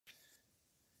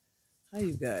Hi,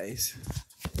 you guys.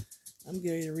 I'm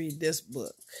getting to read this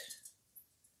book,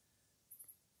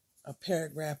 a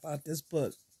paragraph out this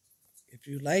book. If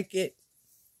you like it,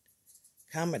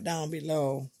 comment down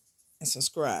below and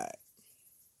subscribe.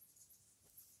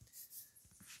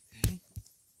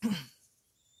 It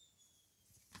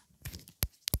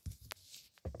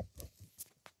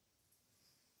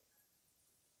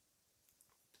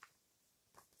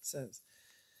says,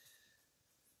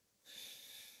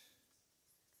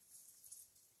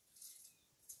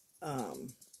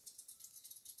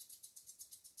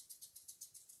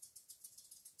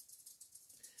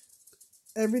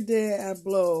 every day I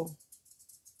blow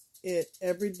it,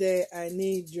 every day I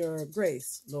need your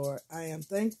grace, Lord. I am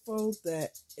thankful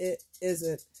that it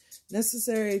isn't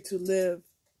necessary to live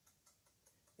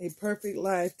a perfect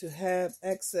life to have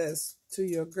access to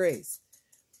your grace.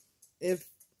 If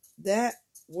that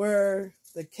were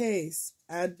the case,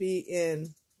 I'd be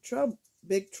in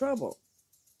big trouble.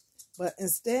 But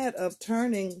instead of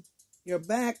turning your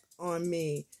back on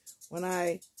me when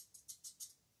I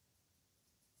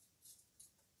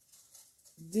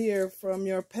veer from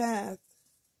your path,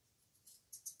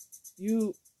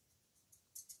 you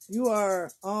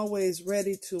are always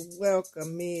ready to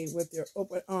welcome me with your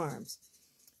open arms.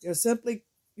 You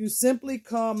simply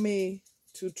call me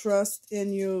to trust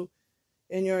in you,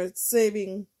 in your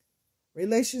saving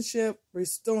relationship,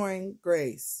 restoring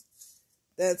grace.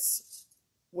 That's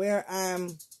where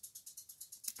I'm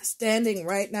standing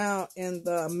right now, in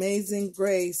the amazing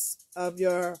grace of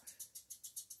yours,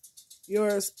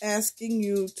 asking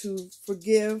you to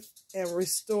forgive and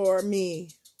restore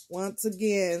me once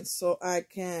again so I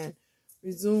can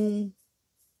resume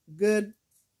good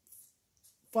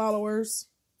followers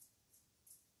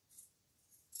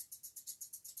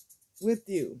with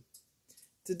you.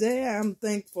 Today I'm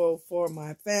thankful for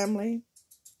my family,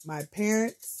 my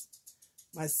parents,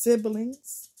 my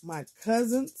siblings, my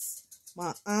cousins,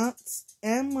 my aunts,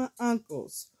 and my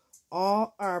uncles.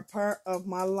 All are part of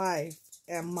my life,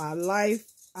 and my life,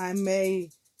 I may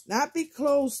not be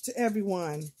close to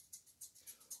everyone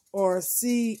or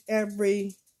see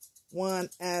everyone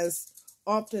as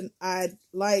often I'd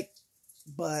like,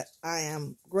 but I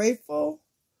am grateful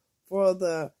for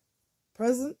the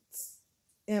presence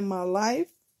in my life.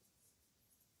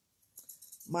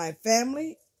 My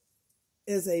family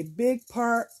is a big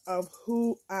part of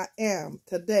who I am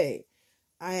today.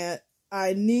 I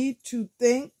need to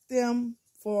thank them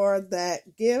for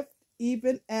that gift,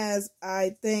 even as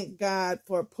I thank God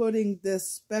for putting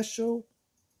these special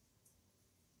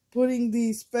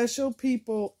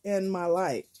people in my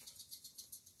life.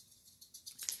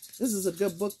 This is a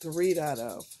good book to read out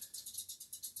of.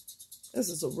 This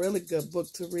is a really good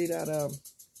book to read out of.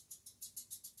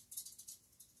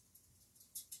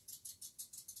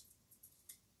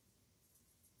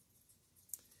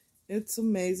 It's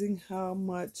amazing how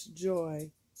much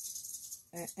joy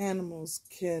animals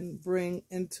can bring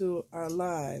into our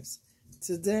lives.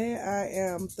 Today I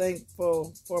am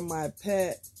thankful for my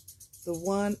pet, the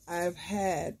one I've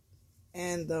had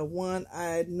and the one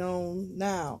I know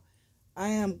now. I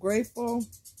am grateful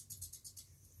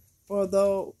for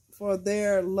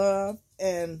their love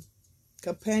and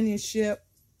companionship,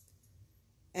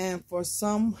 and for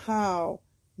somehow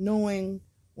knowing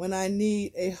when I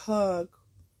need a hug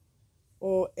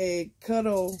or a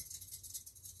cuddle.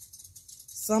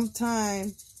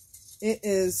 Sometimes it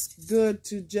is good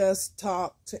to just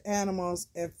talk to animals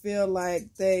and feel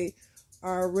like they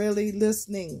are really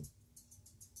listening.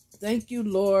 Thank you,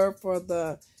 Lord, for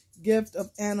the gift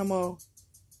of animal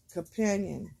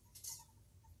companion.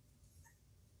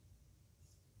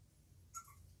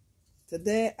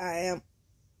 Today I am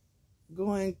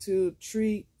going to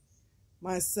treat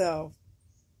myself.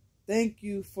 Thank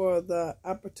you for the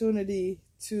opportunity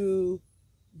to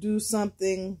do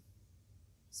something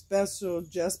special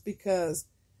just because.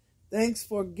 Thanks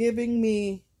for giving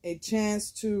me a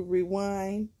chance to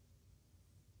rewind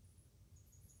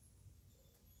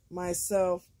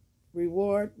myself,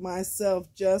 reward myself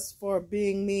just for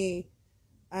being me.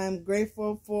 I'm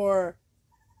grateful for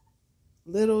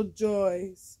little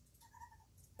joys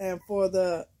and for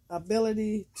the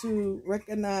ability to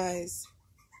recognize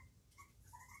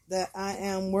that I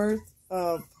am worth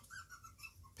of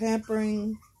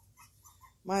pampering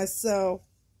myself.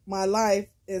 My life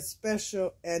is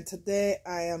special, and today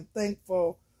I am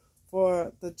thankful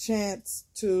for the chance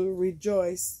to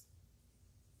rejoice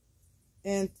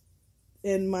in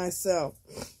myself.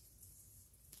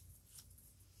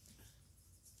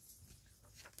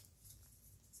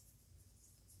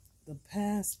 The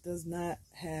past does not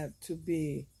have to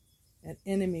be an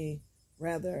enemy.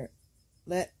 Rather,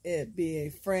 let it be a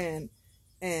friend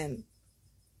and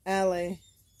alley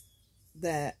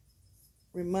that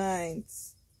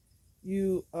reminds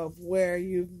you of where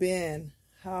you've been,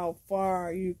 how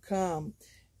far you come,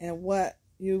 and what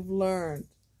you've learned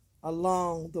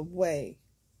along the way.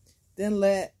 Then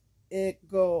let it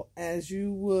go as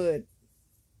you would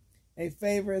a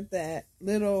favorite, that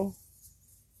little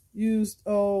used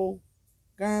old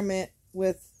garment,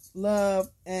 with love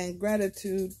and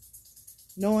gratitude,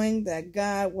 knowing that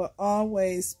God will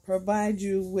always provide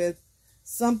you with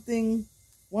something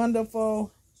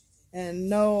wonderful and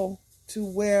know to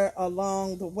wear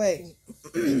along the way.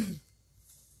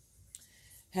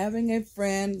 Having a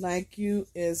friend like you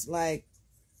is like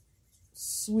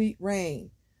sweet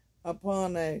rain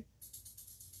upon a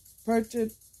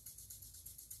parched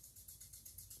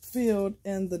field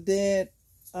in the dead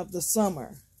of the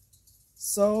summer.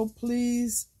 So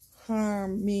please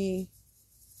harm me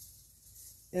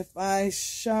if I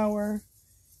shower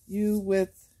you with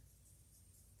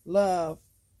love,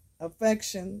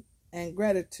 affection, and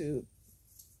gratitude.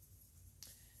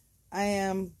 I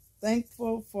am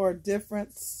thankful for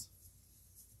difference.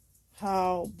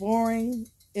 How boring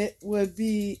it would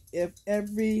be if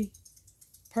every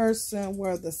person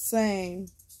were the same.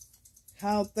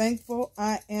 How thankful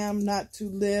I am not to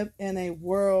live in a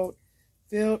world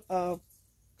filled of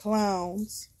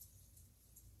clowns.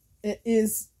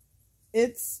 It's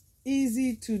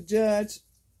easy to judge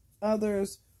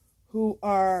others who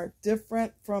are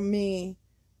different from me,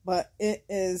 but it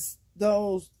is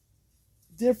those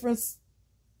differences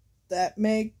that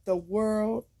make the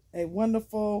world a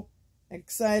wonderful,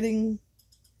 exciting,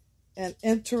 and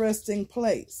interesting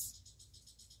place.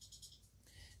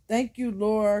 Thank you,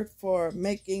 Lord, for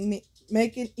making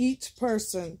each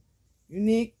person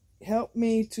unique. Help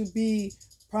me to be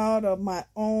proud of my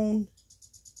own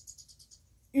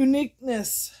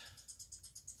uniqueness.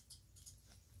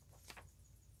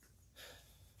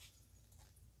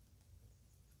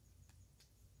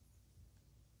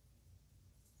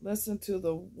 Listen to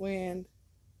the wind.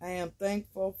 I am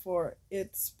thankful for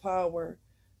its power.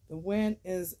 The wind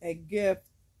is a gift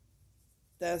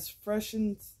that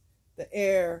freshens the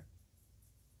air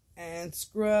and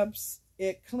scrubs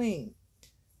it clean.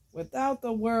 Without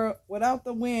the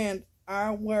wind,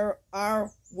 our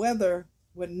weather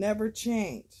would never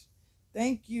change.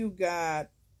 Thank you, God,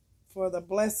 for the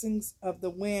blessings of the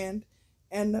wind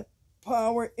and the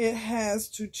power it has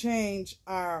to change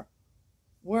our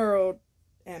world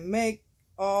and make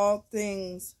all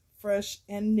things fresh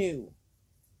and new.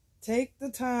 Take the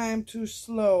time to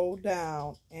slow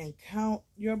down and count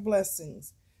your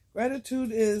blessings.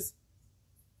 Gratitude is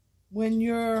when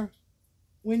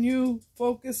you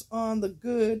focus on the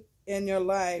good in your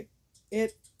life,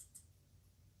 it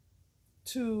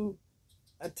to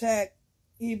attack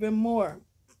even more.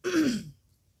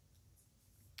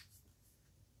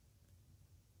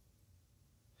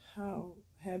 How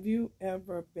have you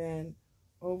ever been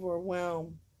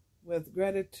overwhelmed with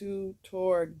gratitude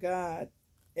toward God?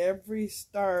 Ever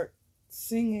started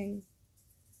singing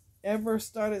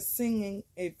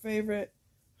a favorite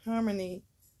harmony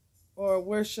or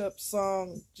worship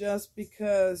song just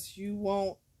because you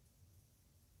want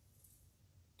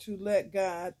to let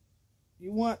God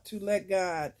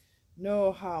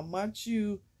know how much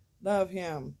you love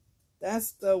him?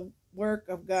 That's the work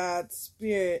of God's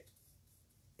Spirit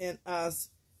in us,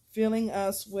 filling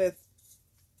us with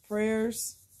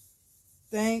prayers,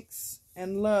 thanks,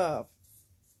 and love.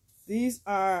 These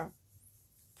are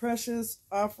precious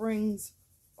offerings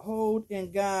hold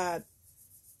in God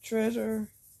treasure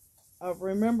of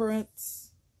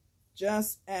remembrance,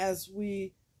 just as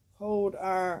we hold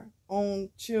our own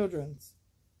children's.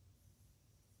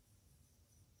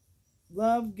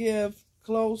 Love gifts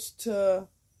close to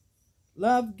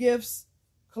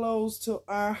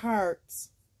our hearts.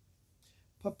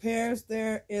 Prepares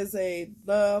there is a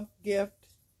love gift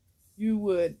you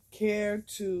would care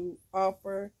to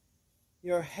offer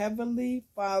your Heavenly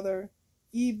Father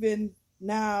even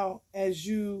now as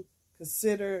you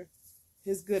consider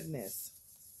his goodness.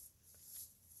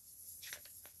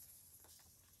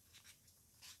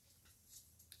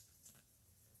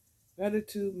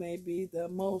 Gratitude may be the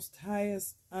most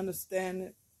highest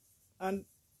understandment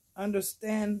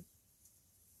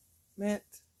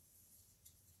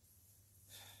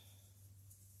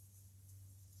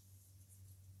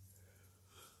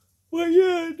well,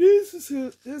 yeah, this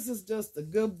is just a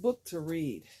good book to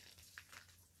read.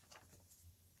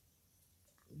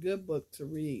 Good book to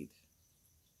read.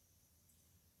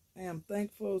 I am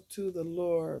thankful to the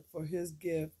Lord for his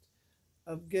gift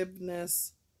of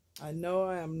forgiveness. I know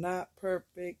I am not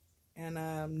perfect, and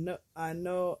wait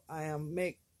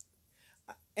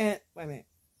a minute.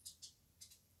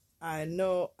 I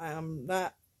know I'm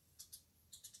not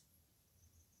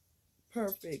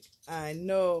perfect. I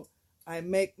know I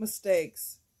make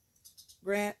mistakes.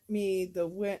 Grant me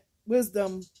the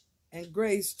wisdom and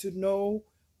grace to know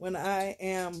when I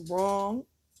am wrong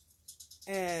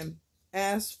and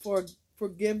ask for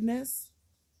forgiveness.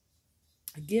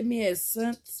 Give me a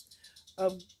sense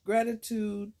of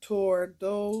gratitude toward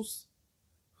those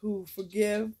who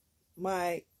forgive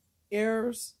my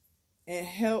errors and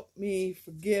help me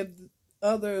forgive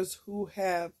others who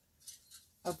have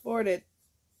afforded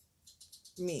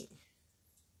me.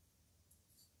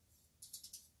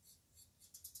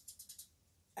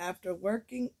 After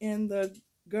working in the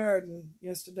garden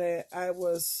yesterday, I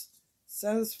was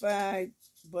satisfied,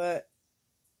 but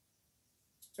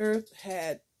earth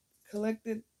had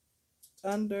collected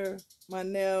under my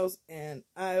nails and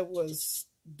I was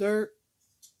dirty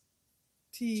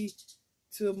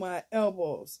to my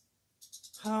elbows.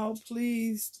 How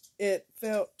pleased it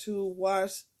felt to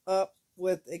wash up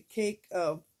with a cake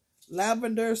of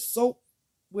lavender soap,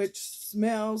 which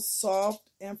smells soft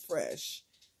and fresh.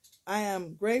 I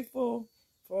am grateful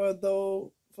for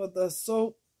the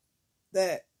soap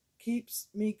that keeps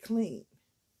me clean.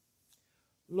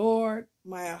 Lord,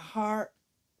 my heart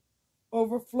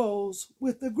overflows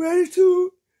with the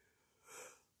gratitude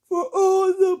for all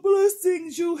the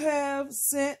blessings you have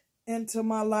sent into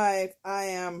my life. I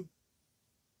am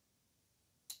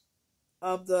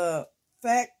of the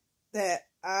fact that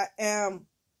I am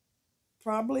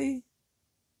probably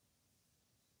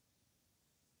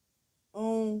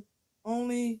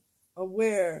only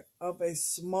aware of a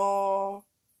small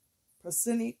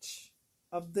percentage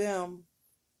of them.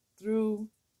 Through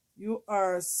you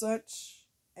are such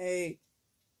a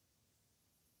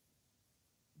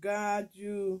God,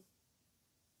 you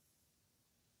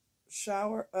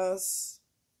shower us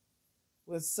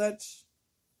with such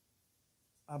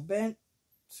a bent,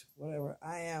 whatever.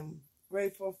 I am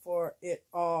grateful for it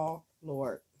all,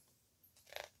 Lord.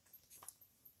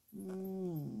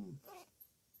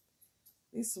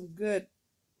 These some good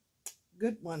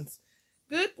ones.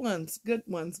 Good ones. Good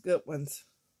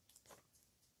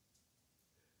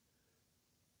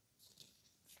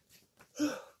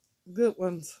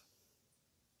ones.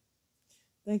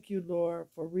 Thank you, Lord,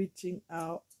 for reaching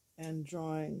out and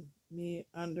drawing me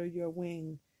under your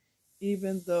wing,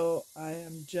 even though I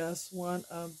am just one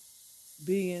of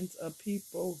billions of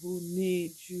people who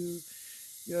need you.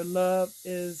 Your love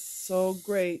is so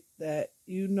great that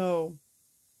you know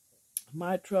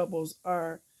my troubles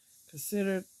are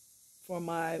considered for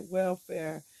my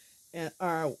welfare and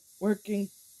are working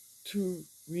to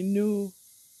renew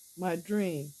my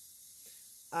dream.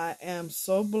 I am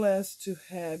so blessed to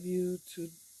have you to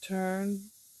turn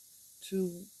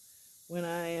to when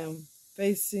I am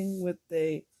facing with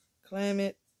a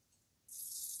climate,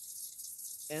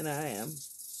 and I am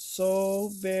so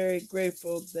very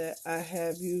grateful that I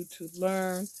have you to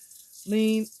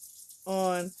lean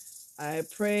on. I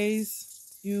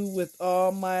praise you with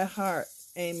all my heart.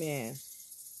 Amen.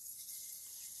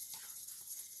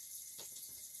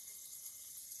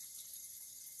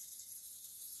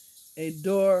 A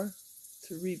door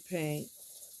to repaint.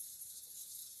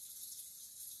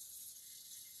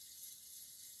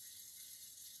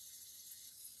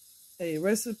 A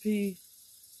recipe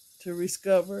to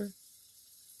discover.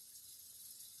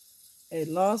 A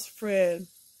lost friend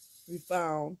we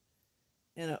found,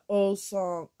 and an old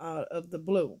song out of the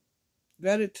blue.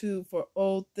 Gratitude for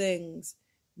old things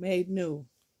made new.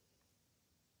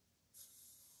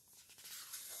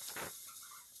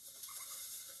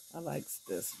 I like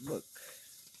this book.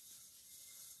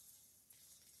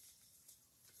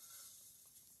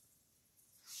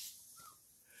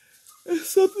 It's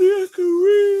something I can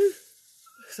read.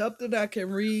 Something I can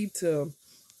read to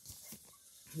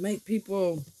make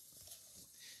people.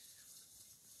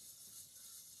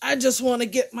 I just want to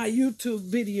get my YouTube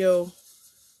video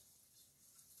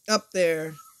up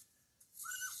there.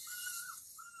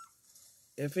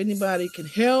 If anybody can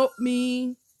help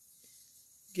me,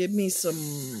 give me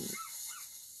some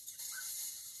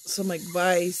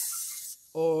advice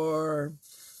or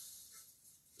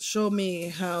show me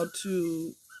how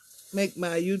to make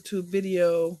my YouTube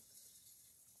video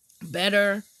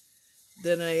better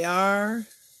than they are,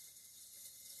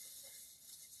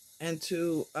 and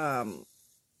to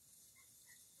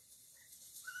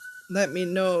let me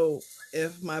know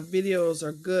if my videos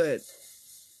are good.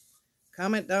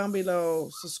 Comment down below,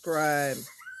 subscribe,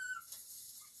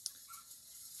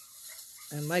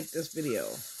 and like this video.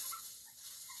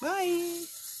 Bye.